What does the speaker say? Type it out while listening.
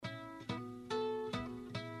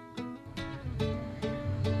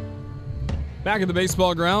Back at the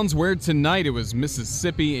baseball grounds, where tonight it was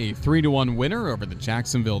Mississippi, a 3-1 winner over the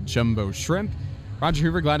Jacksonville Jumbo Shrimp. Roger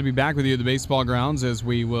Hoover, glad to be back with you at the baseball grounds as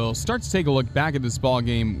we will start to take a look back at this ball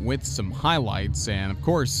game with some highlights. And of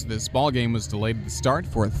course, this ball game was delayed at the start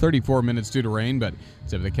for 34 minutes due to rain, but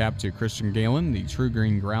tip of the cap to Christian Galen, the True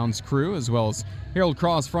Green Grounds crew, as well as Harold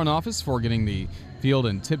Cross front office for getting the field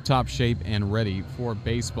in tip-top shape and ready for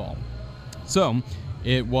baseball. So,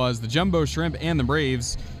 it was the Jumbo Shrimp and the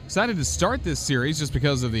Braves decided to start this series just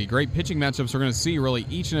because of the great pitching matchups we're going to see really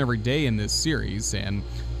each and every day in this series. And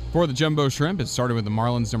for the Jumbo Shrimp, it started with the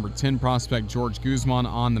Marlins' number 10 prospect George Guzman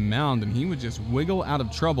on the mound, and he would just wiggle out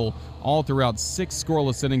of trouble all throughout 6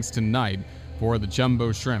 scoreless innings tonight for the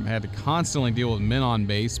Jumbo Shrimp. Had to constantly deal with men on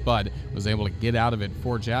base, but was able to get out of it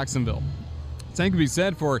for Jacksonville. Same could be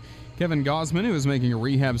said for Kevin Gausman, who was making a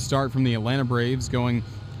rehab start from the Atlanta Braves, going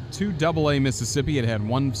to AA Mississippi. It had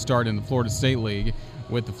one start in the Florida State League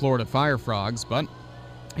with the Florida Fire Frogs, but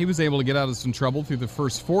he was able to get out of some trouble through the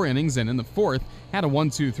first 4 innings, and in the 4th had a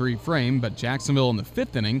 1-2-3 frame, but Jacksonville in the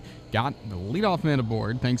 5th inning got the leadoff man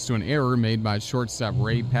aboard thanks to an error made by shortstop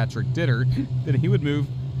Ray Patrick Ditter that he would move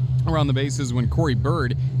around the bases when Corey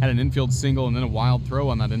Bird had an infield single, and then a wild throw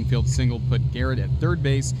on that infield single put Garrett at third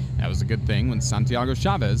base. That was a good thing when Santiago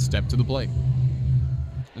Chavez stepped to the plate.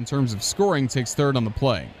 In terms of scoring, takes third on the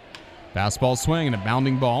play. Fastball swing and a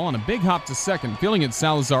bounding ball on a big hop to second. Fielding it,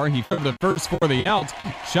 Salazar. He threw the first for the out.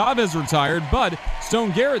 Chavez retired, but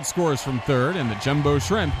Stone Garrett scores from third, and the Jumbo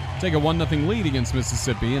Shrimp take a 1-0 lead against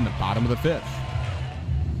Mississippi in the bottom of the 5th.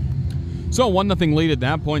 So a 1-0 lead at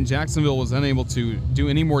that point. Jacksonville was unable to do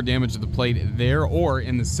any more damage to the plate there or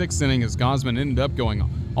in the 6th inning as Gausman ended up going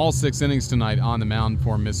all 6 innings tonight on the mound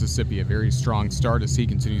for Mississippi. A very strong start as he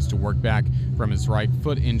continues to work back from his right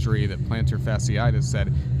foot injury that plantar fasciitis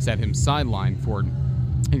set him sidelined for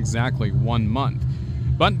exactly 1 month.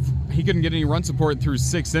 But he couldn't get any run support through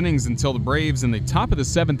 6 innings until the Braves in the top of the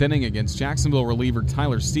 7th inning against Jacksonville reliever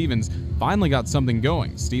Tyler Stevens finally got something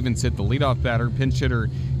going. Stevens hit the leadoff batter, pinch hitter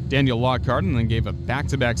Daniel Lockhart, and then gave a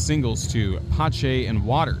back-to-back singles to Pache and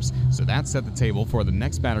Waters. So that set the table for the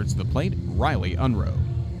next batter to the plate, Riley Unroe.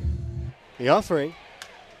 The offering.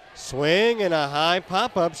 Swing and a high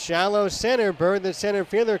pop-up, shallow center. Bird, the center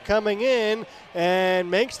fielder, coming in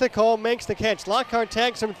and makes the call, makes the catch. Lockhart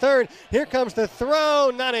tags from third. Here comes the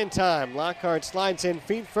throw, not in time. Lockhart slides in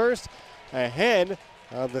feet first ahead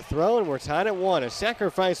of the throw, and we're tied at 1. A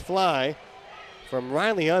sacrifice fly from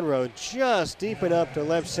Riley Unroe just deep enough to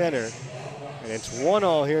left center. And it's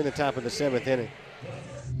 1-1 here in the top of the 7th inning.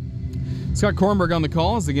 Scott Kornberg on the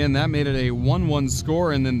calls. Again, that made it a 1-1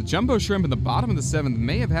 score. And then the Jumbo Shrimp in the bottom of the 7th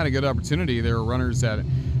may have had a good opportunity. There were runners at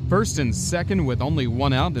first and second with only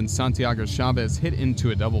 1 out. Then Santiago Chavez hit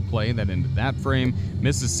into a double play that ended that frame.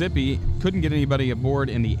 Mississippi couldn't get anybody aboard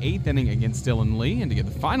in the 8th inning against Dylan Lee. And to get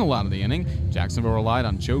the final out of the inning, Jacksonville relied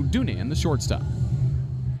on Joe Dunan, the shortstop.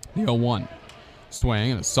 The 0-1.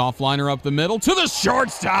 Swing and a soft liner up the middle to the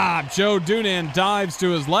shortstop. Joe Dunan dives to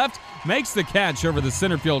his left, makes the catch over the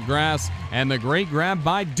center field grass, and the great grab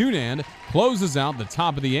by Dunan closes out the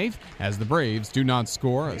top of the 8th as the Braves do not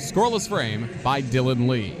score. A scoreless frame by Dylan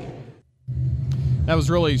Lee. That was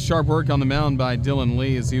really sharp work on the mound by Dylan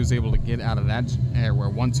Lee as he was able to get out of that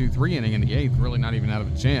 1-2-3 inning in the 8th, really not even out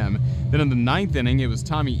of a jam. Then in the 9th inning, it was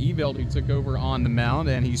Tommy Eveld who took over on the mound,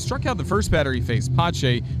 and he struck out the first batter he faced,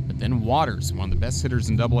 Pache, but then Waters, one of the best hitters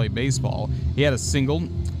in AA baseball. He had a single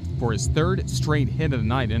for his 3rd straight hit of the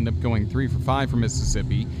night, ended up going 3 for 5 for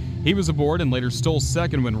Mississippi. He was aboard and later stole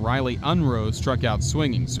second when Riley Unroe struck out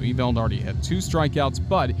swinging. So Eveld already had 2 strikeouts,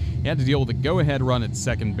 but he had to deal with a go-ahead run at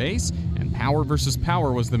second base, and power versus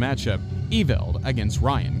power was the matchup. Eveld against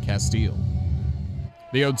Ryan Castile.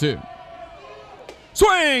 The 0-2.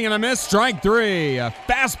 Swing and a miss, strike 3. A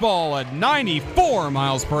fastball at 94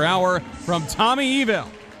 miles per hour from Tommy Eveld.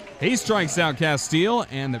 He strikes out Castile,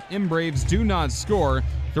 and the M-Braves do not score.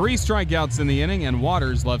 3 strikeouts in the inning, and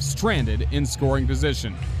Waters left stranded in scoring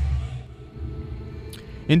position.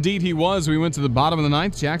 Indeed he was. We went to the bottom of the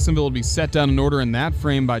 9th. Jacksonville would be set down in order in that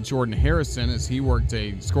frame by Jordan Harrison as he worked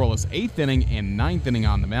a scoreless 8th inning and 9th inning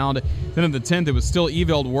on the mound. Then in the 10th, it was still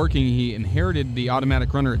Eveld working. He inherited the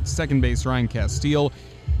automatic runner at second base, Ryan Castile.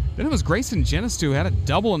 Then it was Grayson Genis who had a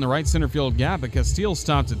double in the right center field gap, but Castile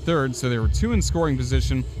stopped at third, so there were 2 in scoring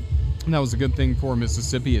position. And that was a good thing for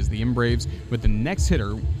Mississippi as the M-Braves, with the next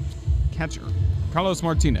hitter, catcher, Carlos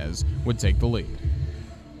Martinez, would take the lead.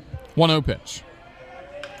 1-0 pitch.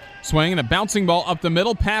 Swing and a bouncing ball up the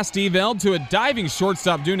middle past Eveld to a diving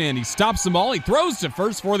shortstop Dunan. He stops the ball. He throws to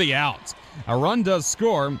first for the out. A run does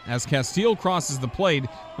score as Castile crosses the plate.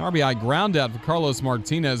 An RBI ground out for Carlos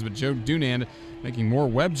Martinez, but Joe Dunan making more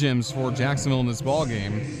web gems for Jacksonville in this ball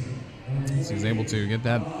game. So he's able to get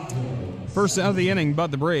that first out of the inning,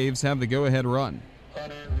 but the Braves have the go-ahead run.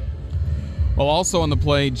 Well, also on the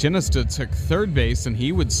play, Genista took third base, and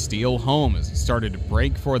he would steal home as he started to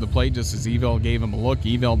break for the plate just as Eveld gave him a look.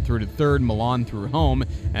 Eveld threw to third, Milan threw home,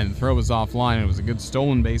 and the throw was offline. It was a good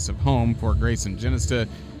stolen base of home for Grayson Genista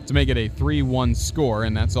to make it a 3-1 score,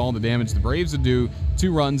 and that's all the damage the Braves would do.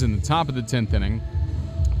 2 runs in the top of the 10th inning.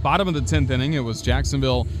 Bottom of the 10th inning, it was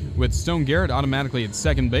Jacksonville with Stone Garrett automatically at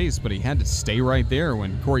second base, but he had to stay right there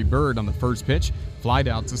when Corey Bird on the first pitch flied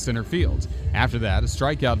out to center field. After that, a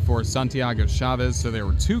strikeout for Santiago Chavez, so there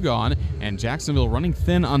were 2 gone, and Jacksonville, running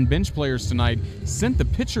thin on bench players tonight, sent the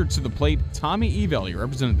pitcher to the plate, Tommy Eveld. He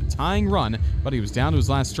represented the tying run, but he was down to his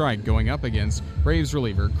last strike going up against Braves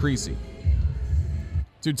reliever Creasy.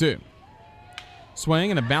 2-2.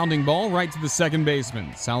 Swing and a bounding ball right to the second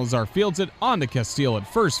baseman. Salazar fields it on to Castile at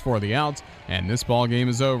first for the out, and this ball game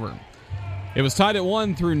is over. It was tied at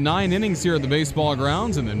 1 through 9 innings here at the baseball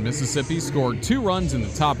grounds, and then Mississippi scored 2 runs in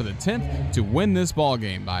the top of the 10th to win this ball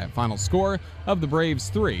game by a final score of the Braves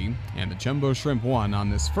 3 and the Jumbo Shrimp 1 on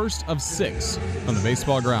this first of 6 from the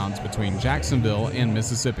baseball grounds between Jacksonville and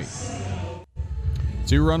Mississippi.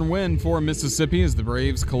 2-run win for Mississippi as the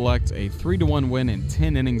Braves collect a 3-1 win in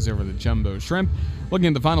 10 innings over the Jumbo Shrimp. Looking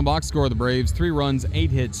at the final box score of the Braves, 3 runs,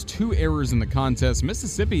 8 hits, 2 errors in the contest.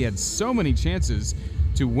 Mississippi had so many chances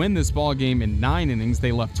to win this ball game in 9 innings.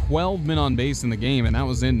 They left 12 men on base in the game, and that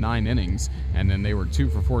was in 9 innings. And then they were 2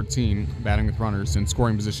 for 14 batting with runners in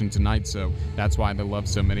scoring position tonight, so that's why they left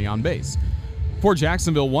so many on base. For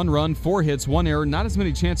Jacksonville, 1 run, 4 hits, 1 error. Not as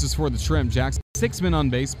many chances for the Shrimp. Jackson 6 men on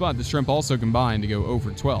base, but the Shrimp also combined to go 0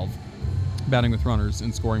 for 12, batting with runners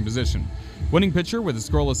in scoring position. Winning pitcher with a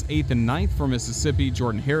scoreless 8th and 9th for Mississippi,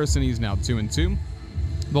 Jordan Harrison. He's now 2-2.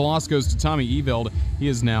 The loss goes to Tommy Eveld. He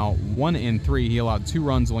is now 1-3. He allowed 2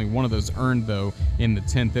 runs, only 1 of those earned, though, in the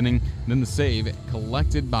 10th inning. And then the save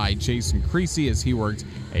collected by Jason Creasy as he worked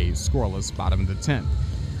a scoreless bottom of the 10th.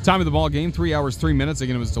 Time of the ball game, 3 hours, 3 minutes.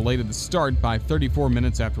 Again, it was delayed at the start by 34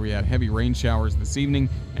 minutes after we had heavy rain showers this evening,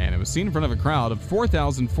 and it was seen in front of a crowd of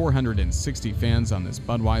 4,460 fans on this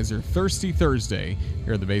Budweiser Thirsty Thursday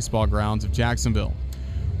here at the baseball grounds of Jacksonville.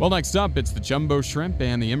 Well, next up, it's the Jumbo Shrimp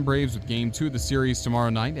and the M-Braves with Game 2 of the series tomorrow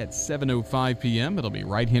night at 7:05 p.m. It'll be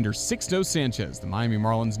right-hander Sixto Sanchez, the Miami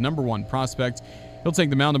Marlins' #1 prospect. He'll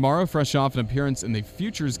take the mound tomorrow, fresh off an appearance in the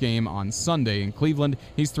Futures game on Sunday in Cleveland.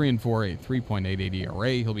 He's 3-4, a 3.88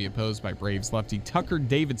 ERA. He'll be opposed by Braves lefty Tucker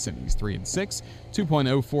Davidson. He's 3-6,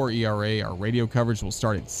 2.04 ERA. Our radio coverage will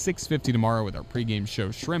start at 6:50 tomorrow with our pregame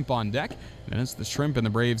show Shrimp on Deck. And then it's the Shrimp and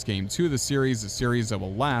the Braves Game 2 of the series, a series that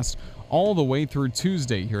will last all the way through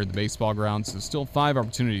Tuesday here at the baseball grounds. So still 5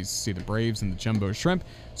 opportunities to see the Braves and the Jumbo Shrimp.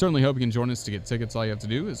 Certainly hope you can join us to get tickets. All you have to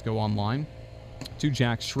do is go online to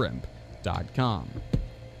jackshrimp.com.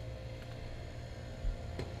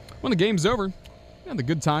 When the game's over, and the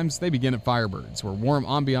good times, they begin at Firebirds, where warm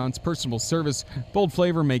ambiance, personable service, bold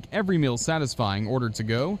flavor make every meal satisfying. Order to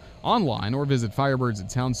go, online, or visit Firebirds at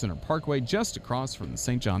Town Center Parkway, just across from the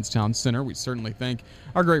St. John's Town Center. We certainly thank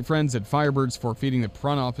our great friends at Firebirds for feeding the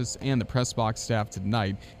front office and the press box staff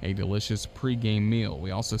tonight a delicious pregame meal.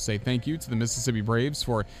 We also say thank you to the Mississippi Braves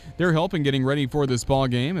for their help in getting ready for this ball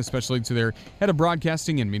game, especially to their head of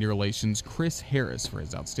broadcasting and media relations, Chris Harris, for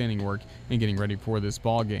his outstanding work in getting ready for this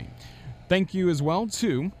ball game. Thank you as well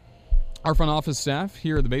to our front office staff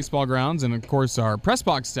here at the baseball grounds, and of course our press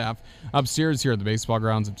box staff upstairs here at the baseball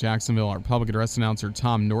grounds of Jacksonville, our public address announcer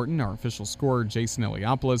Tom Norton, our official scorer Jason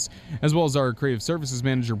Eliopoulos, as well as our creative services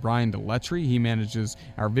manager Brian Deletry. He manages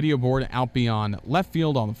our video board out beyond left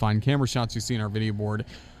field. All the fine camera shots you see in our video board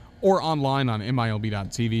or online on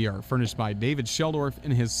MILB.TV are furnished by David Sheldorf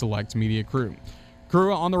and his select media crew.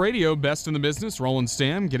 Crew on the radio, best in the business, Roland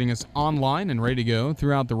Stam, getting us online and ready to go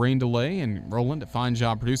throughout the rain delay. And Roland, a fine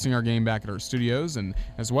job producing our game back at our studios. And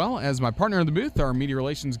as well as my partner in the booth, our media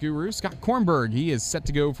relations guru, Scott Kornberg. He is set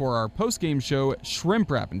to go for our post-game show, Shrimp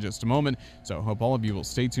Wrap, in just a moment. So I hope all of you will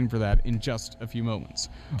stay tuned for that in just a few moments.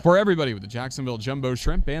 For everybody with the Jacksonville Jumbo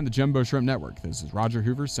Shrimp and the Jumbo Shrimp Network, this is Roger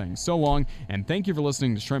Hoover saying so long, and thank you for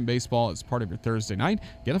listening to Shrimp Baseball as part of your Thursday night.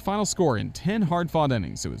 Get a final score in 10 hard-fought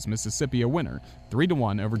innings. It was Mississippi a winner,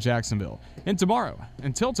 3-1 over Jacksonville. And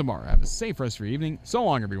until tomorrow, have a safe rest of your evening. So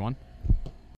long, everyone.